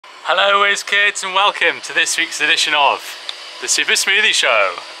Hello Whiz Kids and welcome to this week's edition of the Super Smoothie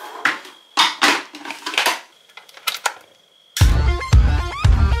Show.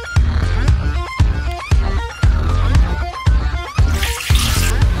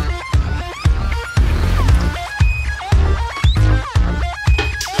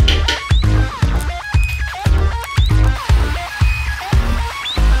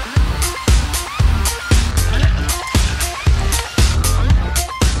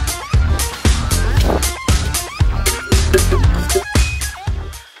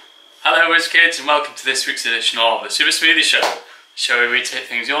 Kids and welcome to this week's edition of the Super Smoothie Show, the show where we take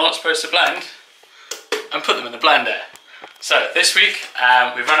things you're not supposed to blend and put them in the blender. So this week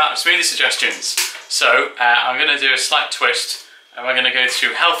we've run out of smoothie suggestions, so I'm going to do a slight twist and we're going to go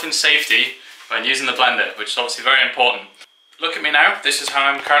through health and safety when using the blender, which is obviously very important. Look at me now, this is how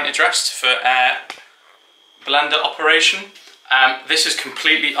I'm currently dressed for blender operation. This is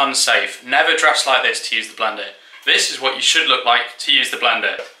completely unsafe. Never dress like this to use the blender. This is what you should look like to use the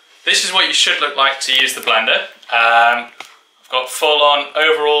blender. This is what you should look like to use the blender. I've got full-on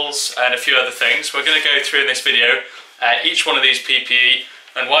overalls and a few other things. We're going to go through in this video each one of these PPE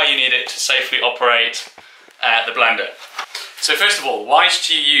and why you need it to safely operate the blender. So first of all, why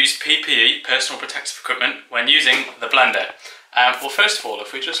should you use PPE, personal protective equipment, when using the blender? Well, first of all,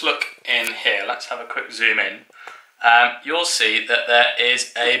 if we just look in here, let's have a quick zoom in. You'll see that there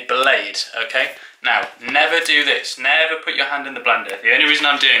is a blade, okay? Now, never do this. Never put your hand in the blender. The only reason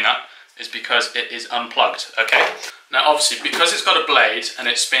I'm doing that is because it is unplugged, okay? Now, obviously, because it's got a blade and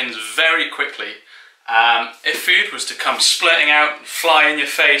it spins very quickly, if food was to come splitting out and fly in your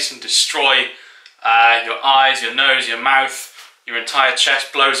face and destroy your eyes, your nose, your mouth, your entire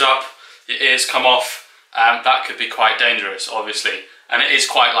chest blows up, your ears come off, that could be quite dangerous, obviously. And it is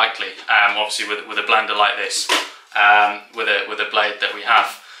quite likely, obviously, with a blender like this, with a blade that we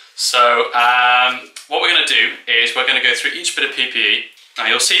have. So what we're going to do is we're going to go through each bit of PPE. Now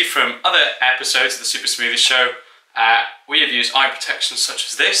you'll see from other episodes of the Super Smoothie Show, we have used eye protection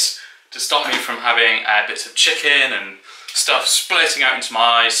such as this to stop me from having bits of chicken and stuff splitting out into my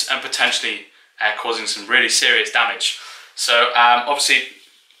eyes and potentially causing some really serious damage. So obviously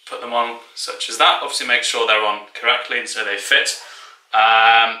put them on such as that. Obviously make sure they're on correctly and so they fit.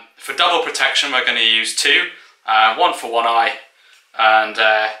 For double protection we're going to use two, one for one eye and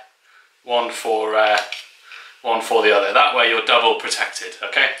one for the other. That way you're double protected,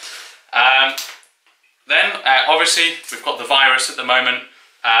 okay? Then obviously we've got the virus at the moment.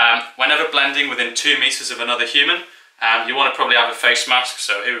 Whenever blending within 2 meters of another human, you want to probably have a face mask.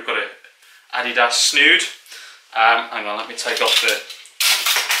 So here we've got a Adidas Snood. Hang on, let me take off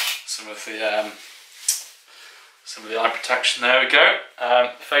some of the eye protection. There we go.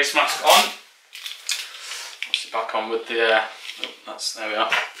 Face mask on. Obviously back on with the there we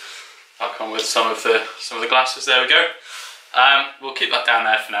are. Back on with some of the glasses. There we go. We'll keep that down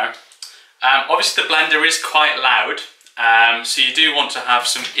there for now. Obviously the blender is quite loud, so you do want to have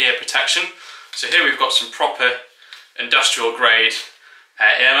some ear protection. So here we've got some proper industrial grade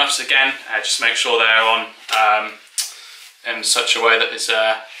earmuffs again. Just make sure they're on in such a way that is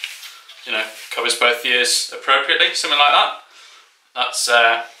you know, covers both ears appropriately, something like that. That's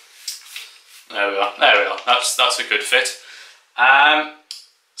there we are. There we are. That's a good fit.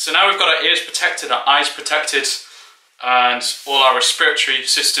 So now we've got our ears protected, our eyes protected, and all our respiratory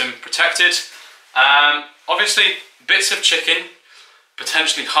system protected. Obviously, bits of chicken,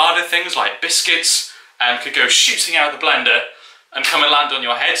 potentially harder things like biscuits, could go shooting out of the blender and come and land on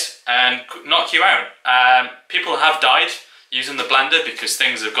your head and knock you out. People have died using the blender because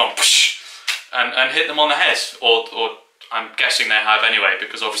things have gone and hit them on the head, or I'm guessing they have anyway,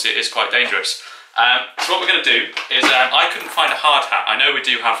 because obviously it is quite dangerous. So what we're going to do is, I couldn't find a hard hat. I know we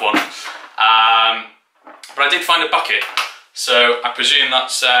do have one, but I did find a bucket. So I presume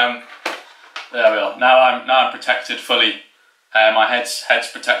that's there we are. Now I'm protected fully. My head's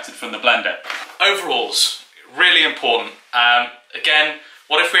protected from the blender. Overalls, really important. Again,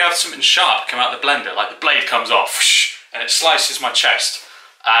 what if we have something sharp come out of the blender, like the blade comes off and it slices my chest?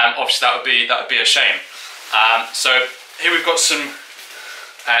 Obviously that would be a shame. So here we've got some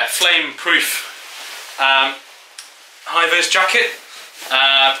flame-proof high-vis jacket,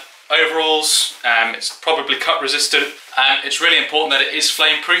 overalls. It's probably cut resistant. It's really important that it is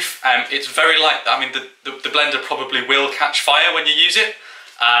flame-proof. It's very light. I mean, the blender probably will catch fire when you use it.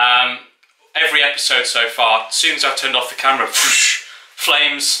 Every episode so far, as soon as I've turned off the camera,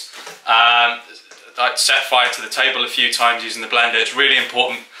 flames. I'd set fire to the table a few times using the blender. It's really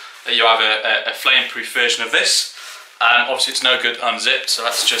important that you have a flame-proof version of this. Obviously it's no good unzipped, so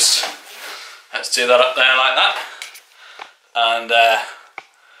let's do that up there like that. And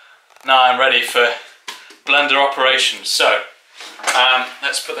now I'm ready for blender operations. So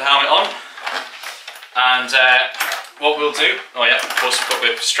let's put the helmet on, and what we'll do, oh yeah, of course we've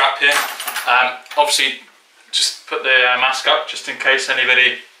got the strap here. Obviously just put the mask up just in case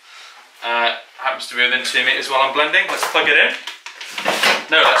anybody happens to be within 2 meters while I'm blending. Let's plug it in.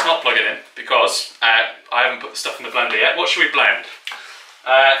 No, let's not plug it in because I haven't put the stuff in the blender yet. What should we blend?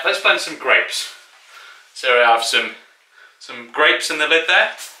 Let's blend some grapes. So I have some grapes in the lid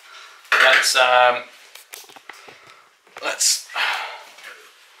there. Let's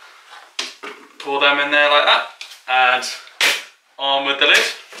pour them in there like that, and on with the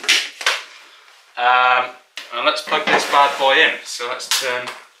lid. And let's plug this bad boy in. So let's turn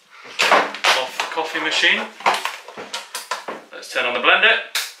off the coffee machine. Let's turn on the blender,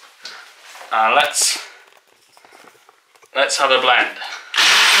 and let's have a blend.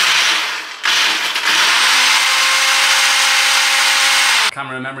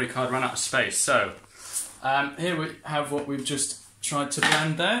 Camera and memory card ran out of space, so here we have what we've just tried to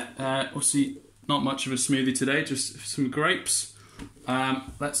blend there. Obviously not much of a smoothie today, just some grapes.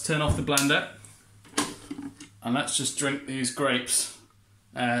 Let's turn off the blender and let's just drink these grapes.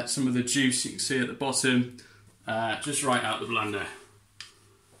 Some of the juice you can see at the bottom, just right out the blender.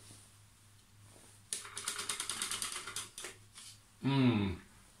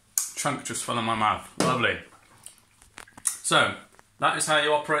 Chunk just fell in my mouth, lovely. So that is how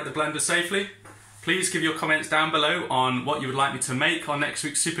you operate the blender safely. Please give your comments down below on what you would like me to make on next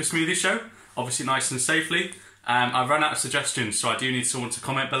week's Super Smoothie Show. Obviously nice and safely. I've run out of suggestions, so I do need someone to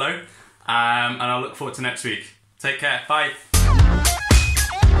comment below. And I look forward to next week. Take care, bye.